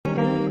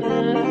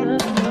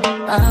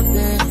I've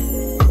been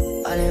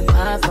all in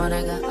my phone,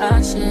 I got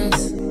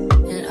options.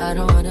 And I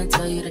don't wanna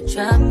tell you to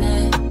drop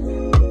it,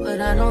 but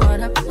I don't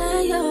wanna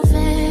play your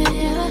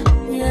fair.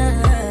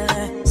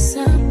 Yeah,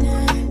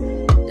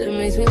 something that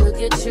makes me look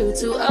at you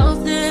too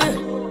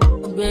often.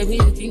 Oh, baby,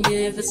 you can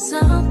give it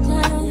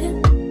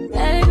something.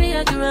 Baby,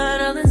 I can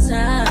run all the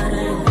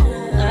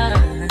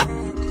time.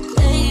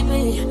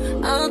 Baby,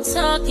 I'm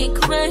talking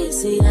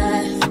crazy.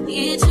 I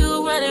need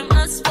you running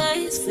my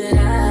space, but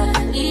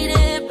I need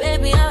it,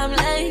 baby. I'm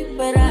late,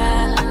 but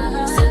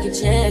I still can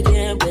check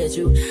in with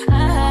you.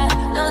 I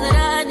know that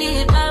I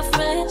need my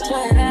friends,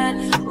 but I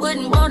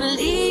wouldn't wanna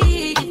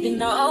leave. You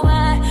know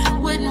I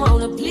wouldn't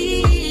wanna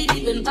bleed.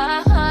 Even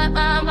my heart,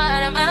 my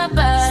mind, and my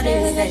body.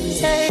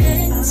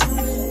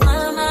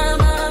 My mind,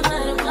 my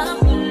mind, my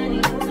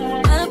body.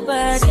 My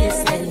body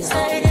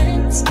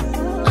says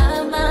my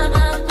mind,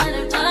 my mind,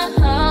 and my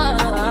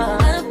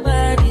heart. My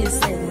body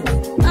says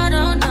I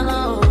don't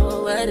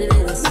know what it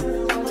is.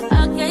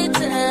 I can't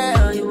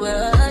tell you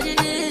what it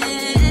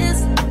is,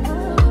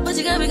 but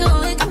you got me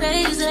going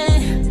crazy.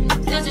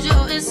 Just you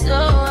is so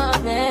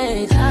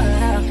amazing.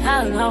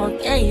 How long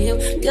can you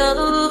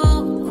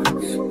go,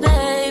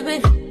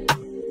 baby?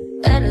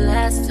 At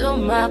last, till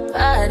my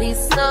body's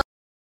so